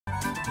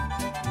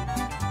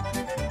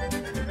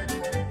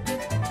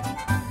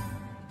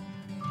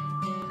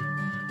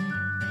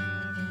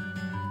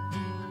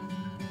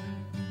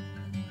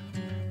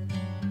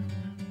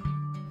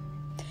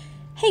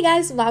Hey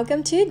guys,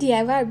 welcome to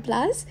DIY Art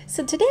Plus.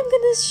 So today I'm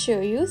going to show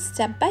you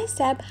step by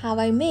step how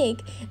I make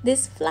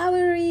this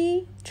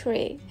flowery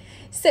tray.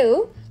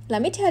 So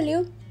let me tell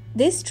you,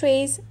 these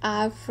trays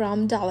are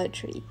from Dollar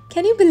Tree.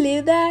 Can you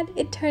believe that?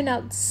 It turned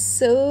out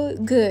so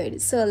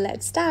good. So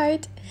let's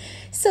start.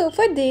 So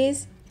for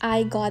this,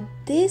 I got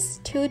this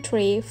two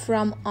tray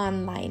from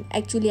online.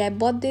 Actually, I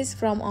bought this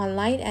from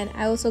online and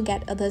I also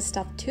get other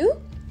stuff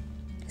too.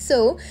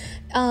 So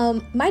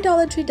my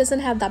Dollar Tree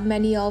doesn't have that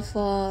many of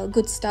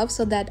good stuff,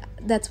 so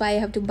that's why I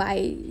have to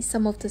buy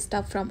some of the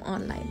stuff from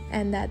online,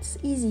 and that's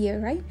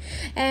easier, right?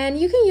 And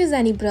you can use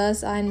any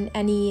brush on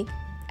any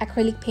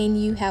acrylic paint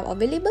you have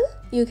available.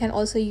 You can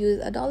also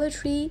use a Dollar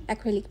Tree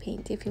acrylic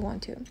paint if you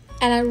want to.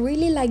 And I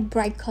really like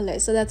bright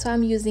colors, so that's why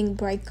I'm using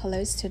bright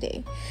colors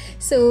today.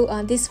 So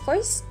this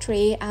first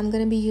tray, I'm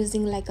gonna be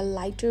using like a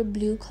lighter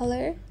blue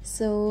color.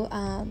 So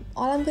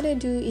all I'm gonna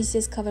do is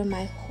just cover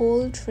my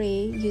whole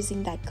tray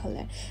using that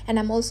color. And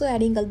I'm also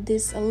adding a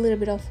little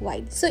bit of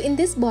white. So in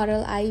this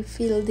bottle, I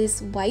fill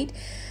this white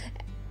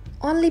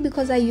only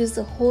because I use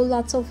a whole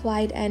lots of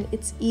white and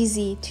it's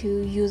easy to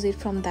use it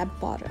from that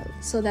bottle.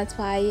 So that's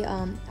why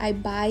I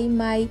buy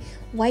my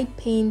white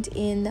paint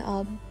in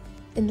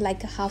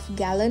like a half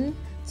gallon.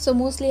 So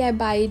mostly I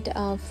buy it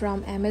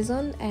from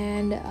Amazon,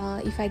 and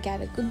if I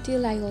get a good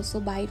deal, I also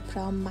buy it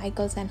from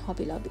Michaels and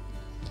Hobby Lobby.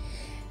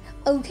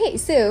 Okay,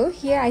 so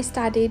here I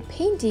started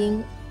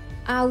painting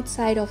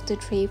outside of the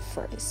tray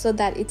first so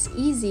that it's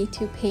easy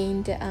to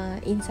paint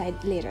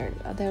inside later.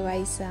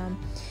 Otherwise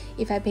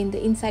if I paint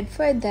the inside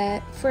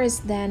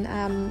first, then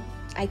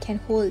I can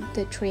hold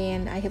the tray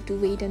and I have to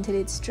wait until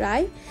it's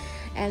dry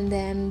and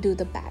then do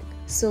the back.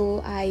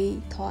 So I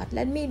thought,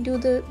 let me do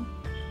the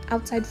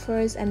outside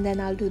first and then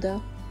I'll do the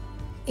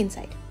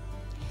inside.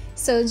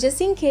 So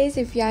just in case,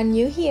 if you are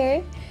new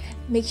here,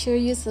 make sure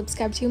you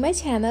subscribe to my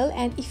channel,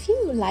 and if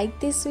you like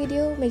this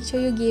video, make sure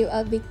you give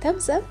a big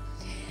thumbs up.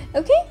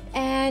 Okay,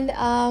 and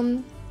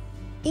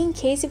in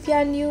case if you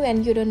are new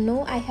and you don't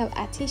know, I have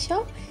Etsy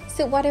shop.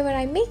 So whatever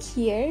I make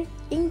here,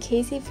 in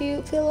case if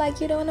you feel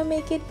like you don't want to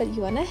make it but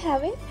you want to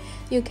have it,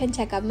 you can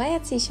check out my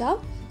Etsy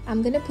shop.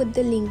 I'm gonna put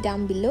the link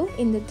down below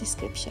in the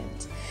description.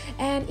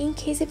 And in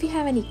case if you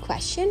have any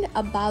question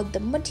about the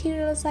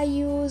materials I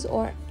use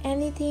or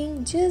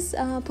anything, just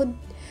put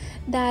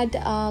that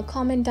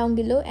comment down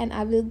below and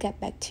I will get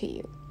back to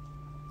you.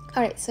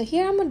 Alright, so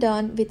here I'm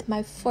done with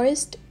my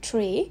first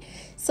tray.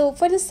 So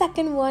for the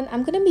second one,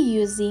 I'm gonna be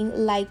using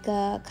like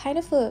a kind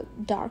of a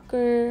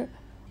darker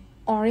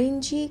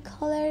orangey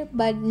color,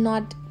 but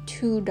not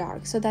too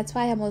dark. So that's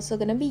why I'm also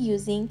gonna be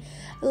using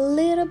a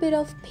little bit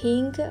of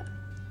pink.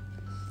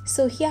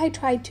 So here I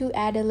tried to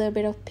add a little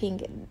bit of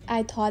pink.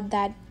 I thought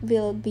that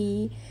will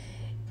be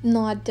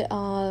not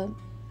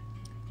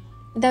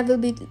that will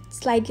be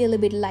slightly a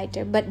little bit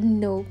lighter, but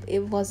no, it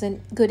wasn't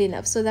good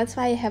enough. So that's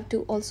why I have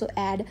to also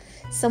add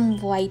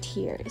some white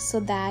here so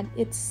that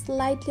it's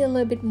slightly a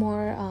little bit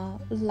more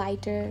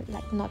lighter,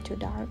 like not too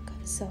dark.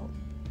 So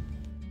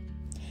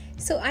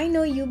I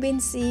know you've been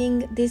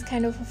seeing these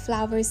kind of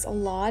flowers a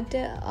lot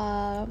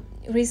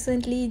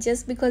recently,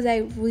 just because I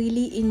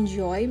really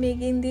enjoy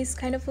making these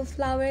kind of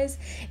flowers.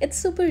 It's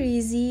super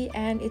easy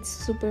and it's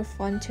super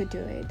fun to do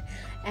it.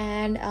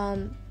 And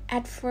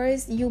at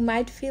first you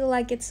might feel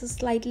like it's a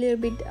slightly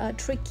bit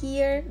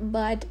trickier,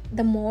 but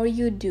the more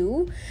you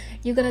do,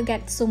 you're gonna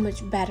get so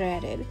much better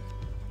at it.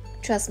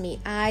 Trust me,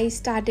 I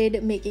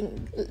started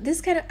making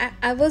this kind of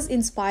I was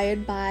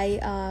inspired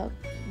by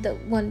the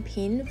one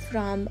pin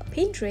from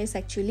Pinterest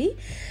actually.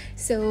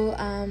 So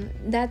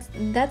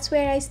that's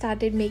where I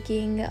started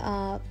making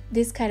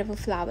this kind of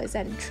flowers,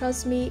 and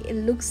trust me, it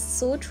looks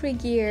so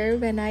trickier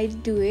when I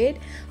do it,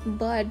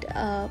 but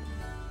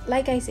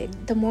like I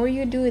said, the more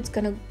you do,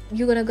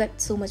 you're gonna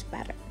get so much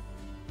better.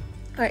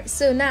 Alright,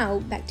 so now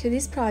back to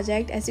this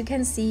project. As you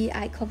can see,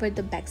 I covered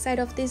the back side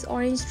of this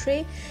orange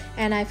tray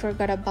and I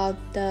forgot about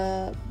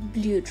the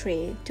blue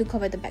tray to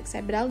cover the back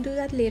side, but I'll do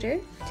that later.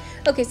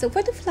 Okay, so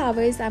for the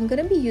flowers, I'm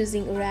gonna be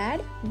using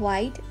red,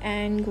 white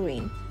and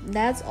green.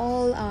 That's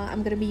all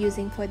I'm gonna be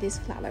using for this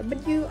flower,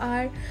 but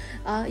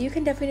you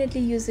can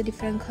definitely use a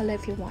different color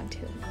if you want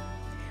to.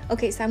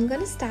 Okay, so I'm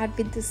gonna start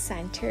with the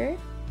center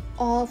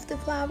of the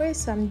flower.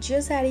 So I'm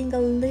just adding a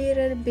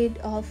little bit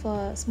of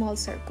a small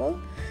circle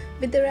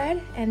with the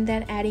red and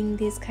then adding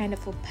this kind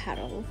of a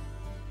petal,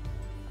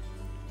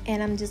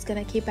 and I'm just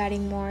gonna keep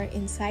adding more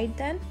inside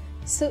then.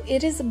 So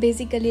it is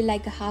basically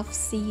like a half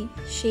C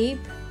shape.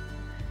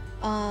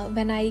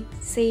 When I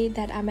say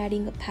that I'm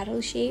adding a petal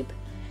shape,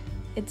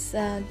 it's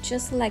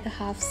just like a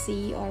half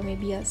C or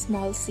maybe a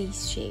small C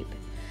shape.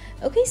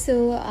 Okay,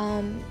 so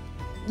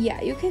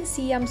yeah, you can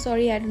see, I'm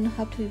sorry I don't know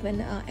how to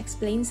even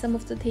explain some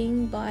of the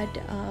thing, but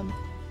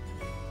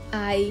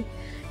I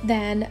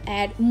then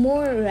add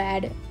more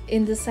red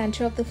in the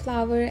center of the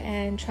flower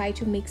and try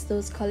to mix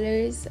those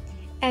colors.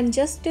 And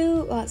just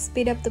to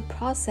speed up the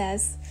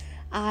process,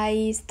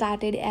 I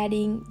started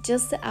adding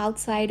just the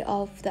outside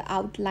of the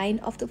outline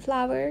of the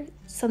flower,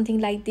 something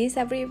like this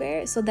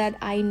everywhere, so that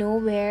I know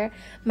where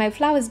my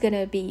flower is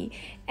gonna be.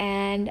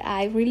 And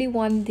I really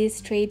want this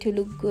tray to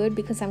look good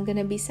because I'm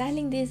gonna be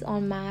selling this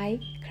on my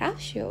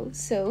craft show.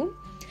 So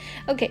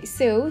okay,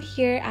 so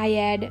here I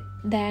add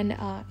then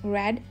a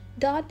red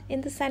dot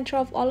in the center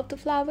of all of the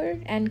flower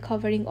and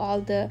covering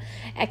all the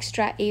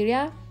extra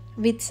area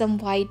with some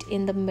white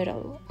in the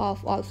middle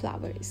of all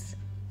flowers.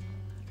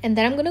 And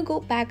then I'm gonna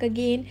go back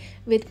again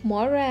with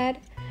more red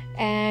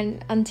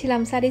and until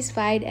I'm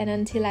satisfied and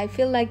until I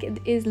feel like it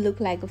is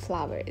look like a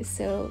flower.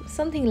 So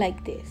something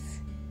like this.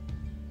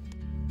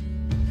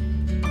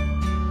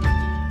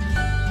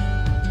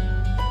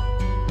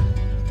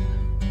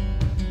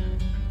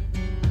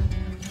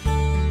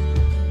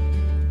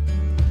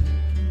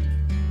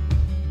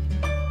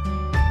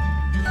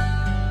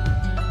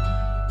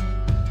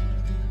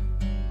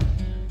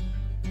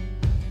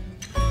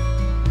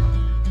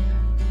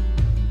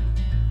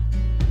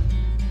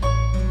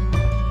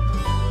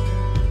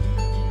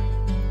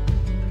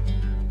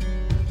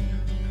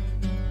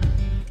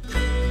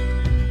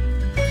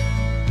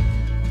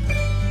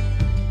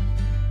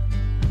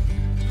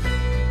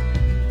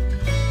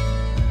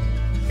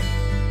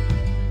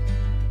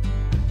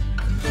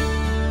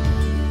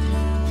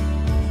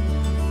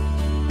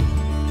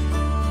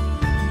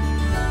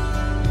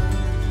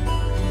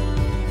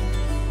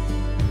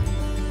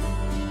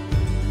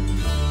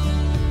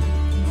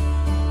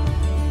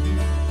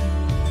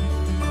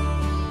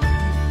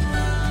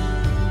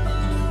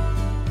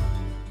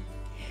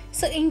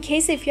 So in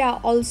case if you are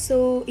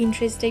also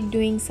interested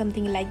doing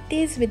something like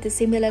this with a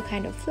similar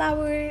kind of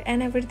flower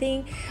and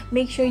everything,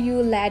 make sure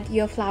you let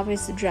your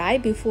flowers dry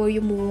before you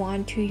move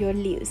on to your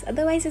leaves.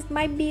 Otherwise it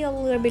might be a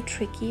little bit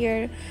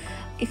trickier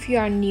if you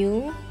are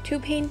new to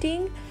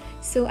painting.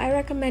 So I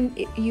recommend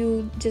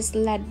you just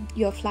let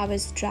your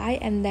flowers dry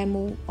and then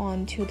move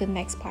on to the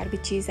next part,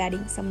 which is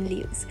adding some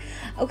leaves.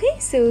 Okay,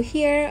 so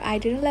here I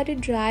didn't let it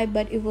dry,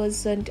 but it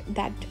wasn't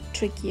that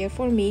trickier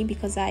for me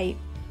because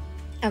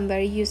I'm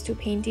very used to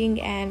painting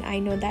and I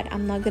know that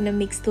I'm not gonna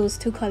mix those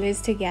two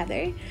colors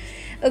together.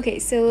 Okay,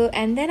 so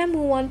and then I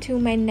move on to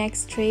my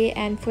next tray,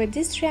 and for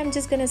this tray I'm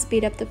just gonna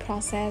speed up the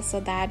process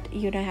so that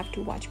you don't have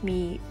to watch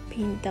me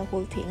paint the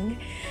whole thing.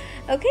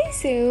 Okay,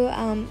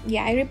 so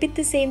yeah, I repeat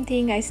the same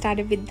thing. I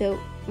started with the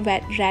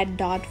red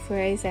dot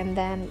first, and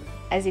then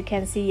as you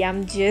can see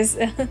I'm just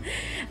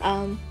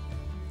I'm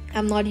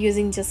not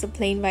using just a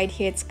plain white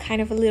here. It's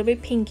kind of a little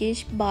bit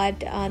pinkish, but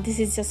this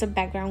is just a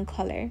background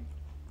color.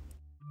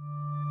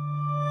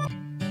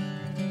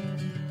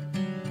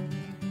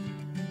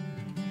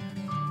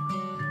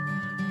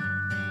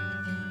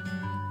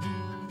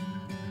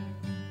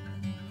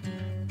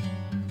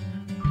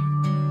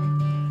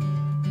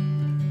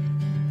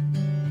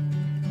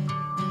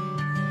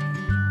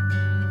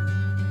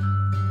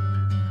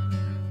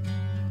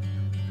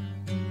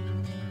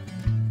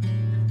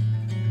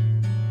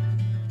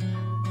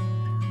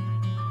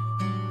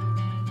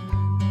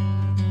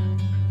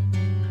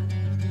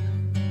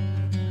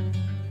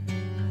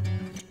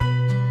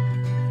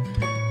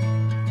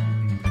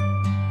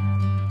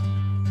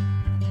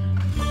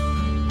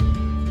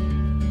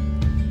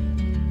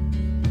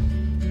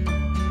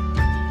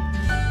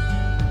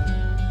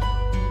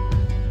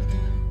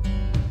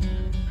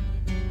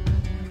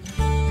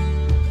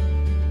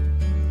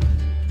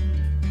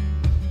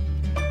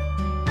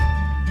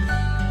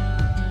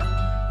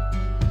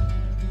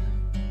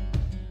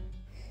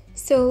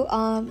 So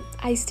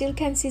I still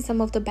can see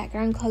some of the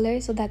background color,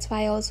 so that's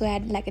why I also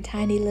add like a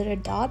tiny little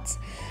dots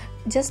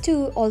just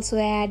to also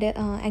add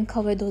and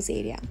cover those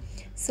area.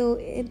 So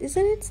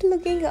isn't it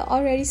looking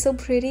already so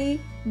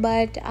pretty?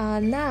 But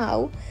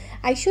now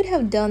I should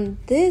have done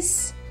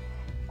this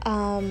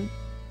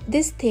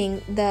this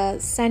thing, the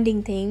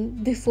sanding thing,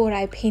 before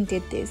I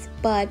painted this,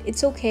 but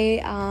it's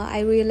okay. I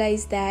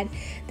realized that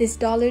this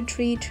Dollar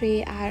Tree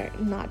tray are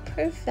not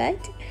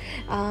perfect.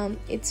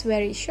 It's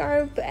very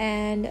sharp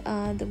and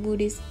the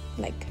wood is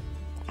like,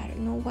 I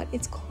don't know what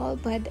it's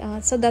called, but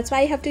so that's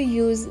why I have to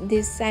use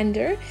this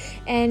sander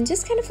and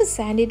just kind of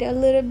sand it a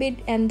little bit,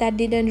 and that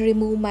didn't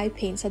remove my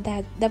paint, so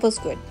that was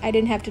good. I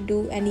didn't have to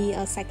do any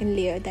second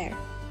layer there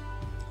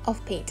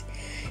of paint.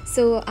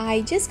 So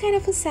I just kind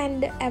of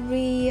sand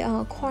every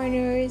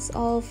corners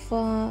of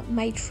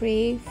my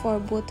tray for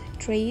both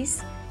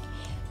trays.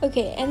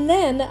 Okay, and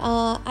then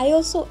I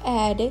also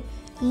add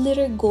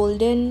little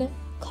golden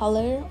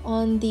color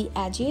on the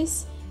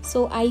edges.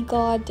 So I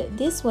got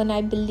this one,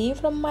 I believe,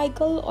 from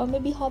Michael or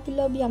maybe Hobby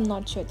Lobby. I'm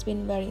not sure, it's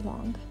been very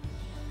long.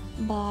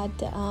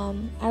 But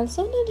I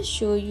also want to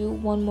show you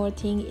one more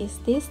thing, is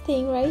this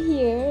thing right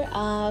here.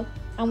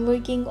 I'm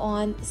working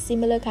on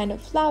similar kind of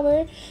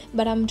flower,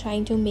 but I'm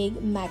trying to make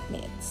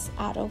magnets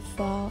out of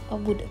a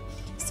wood.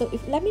 So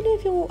let me know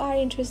if you are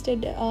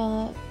interested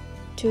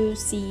to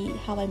see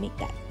how I make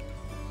that.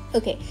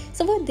 Okay,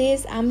 so for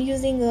this I'm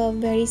using a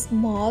very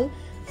small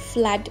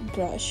flat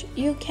brush.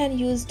 You can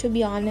use, to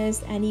be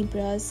honest, any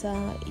brush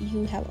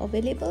you have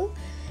available,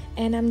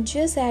 and I'm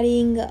just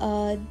adding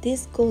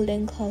this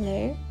golden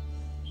color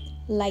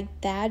like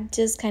that,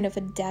 just kind of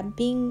a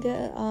damping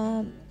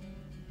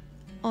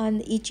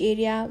on each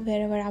area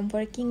wherever I'm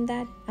working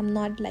that. I'm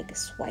not like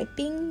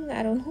swiping,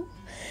 I don't know.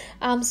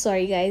 I'm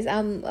sorry guys,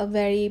 I'm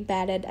very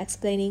bad at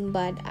explaining,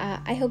 but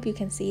I hope you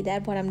can see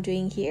that what I'm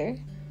doing here.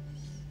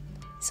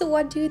 So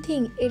what do you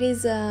think? It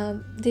is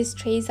these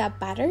trays are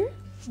better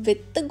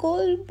with the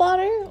gold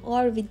border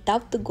or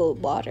without the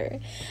gold border?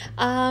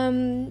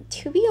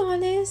 To be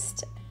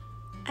honest,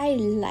 I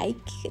like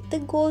the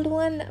gold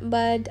one,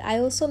 but I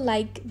also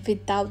like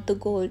without the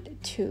gold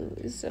too.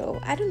 So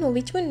I don't know,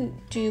 which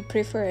one do you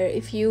prefer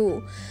if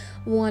you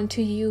want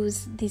to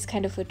use this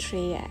kind of a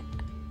tray?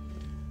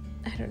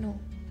 I don't know.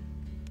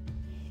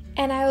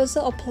 And I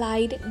also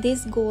applied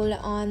this gold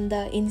on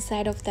the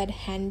inside of that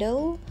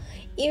handle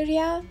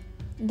area,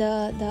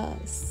 the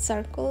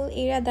circle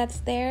area that's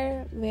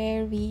there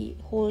where we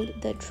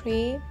hold the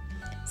tray.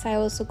 So I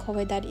also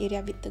covered that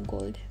area with the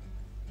gold.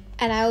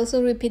 And I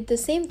also repeat the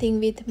same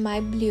thing with my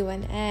blue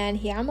one. And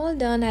here I'm all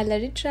done. I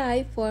let it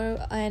dry for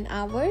an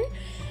hour,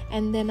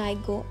 and then I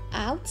go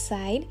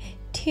outside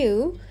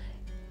to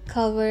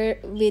cover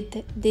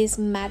with this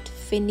matte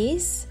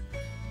finish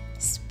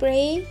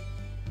spray.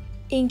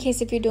 In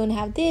case if you don't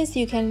have this,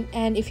 you can,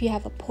 and if you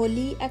have a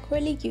poly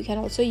acrylic, you can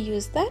also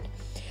use that.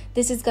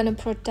 This is gonna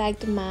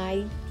protect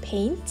my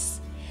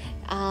paints.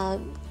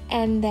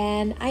 And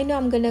then I know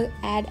I'm gonna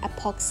add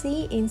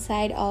epoxy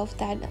inside of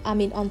that,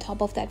 on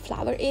top of that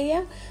flower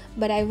area,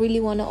 but I really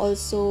want to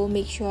also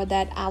make sure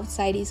that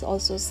outside is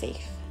also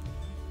safe.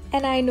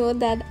 And I know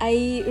that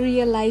I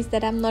realized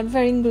that I'm not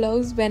wearing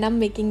gloves when I'm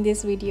making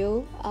this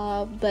video,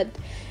 but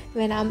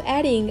when I'm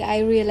adding, I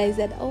realized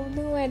that, oh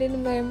no, I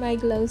didn't wear my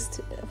gloves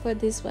for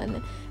this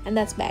one, and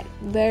that's bad.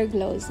 Wear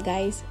gloves,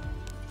 guys.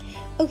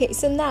 Okay,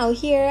 so now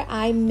here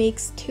I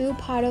mix 2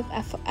 parts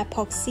of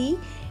epoxy,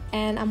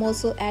 and I'm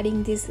also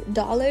adding this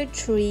Dollar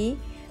Tree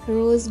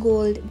rose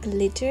gold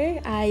glitter.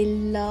 I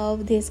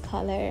love this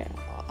color,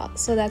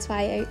 so that's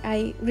why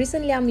I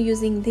recently I'm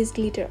using this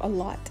glitter a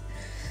lot.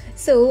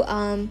 So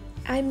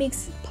I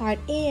mix part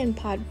A and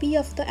part B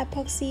of the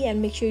epoxy,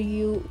 and make sure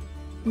you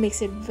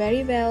mix it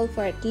very well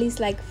for at least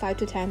like 5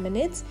 to 10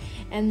 minutes,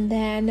 and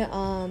then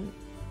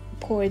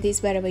pour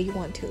this wherever you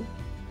want to.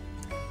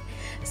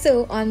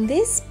 So on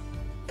this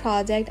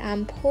project,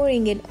 I'm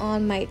pouring it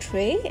on my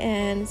tray,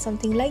 and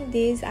something like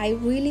this. I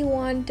really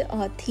want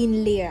a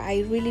thin layer.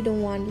 I really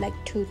don't want like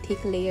too thick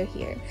layer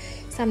here,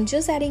 so I'm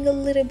just adding a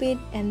little bit,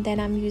 and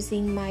then I'm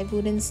using my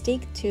wooden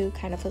stick to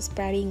kind of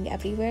spreading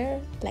everywhere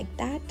like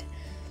that,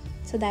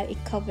 so that it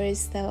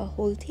covers the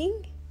whole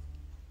thing.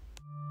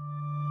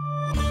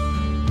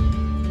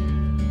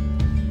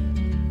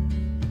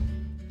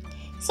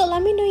 So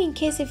let me know in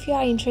case if you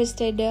are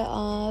interested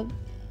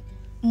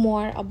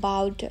more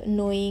about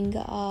knowing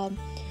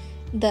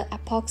the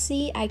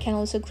epoxy. I can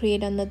also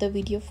create another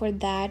video for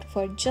that,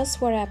 for just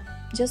for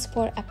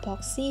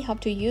epoxy, how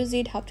to use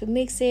it, how to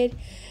mix it,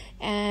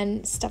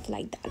 and stuff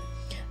like that.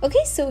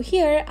 Okay, so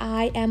here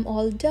I am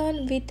all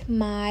done with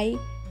my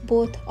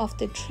both of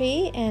the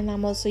tray, and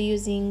I'm also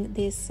using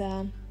this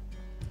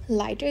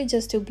lighter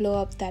just to blow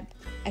up that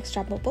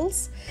extra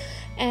bubbles,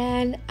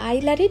 and I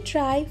let it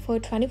dry for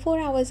 24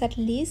 hours at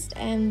least,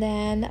 and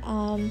then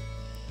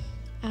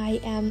I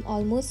am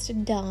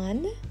almost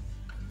done.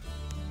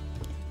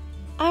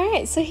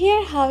 Alright, so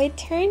here how it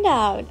turned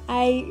out.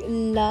 I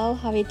love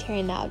how it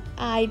turned out.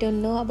 I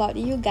don't know about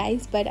you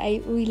guys, but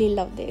I really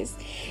love this.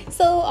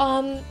 So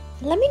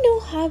let me know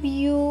how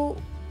you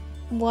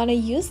want to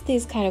use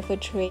this kind of a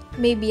tray.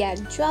 Maybe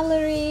add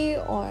jewelry,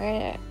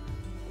 or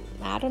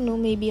I don't know,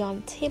 maybe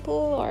on table,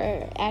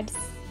 or add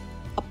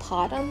a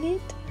pot on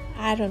it.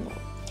 I don't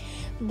know,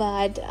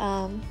 but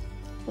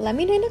let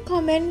me know in a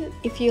comment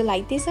if you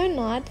like this or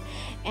not,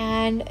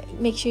 and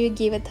make sure you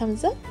give a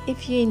thumbs up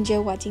if you enjoy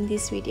watching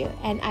this video,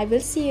 and I will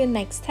see you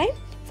next time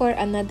for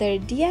another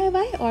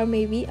DIY or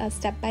maybe a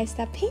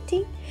step-by-step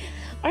painting.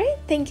 Alright,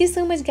 thank you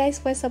so much guys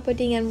for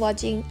supporting and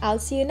watching. I'll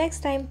see you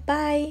next time.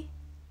 Bye.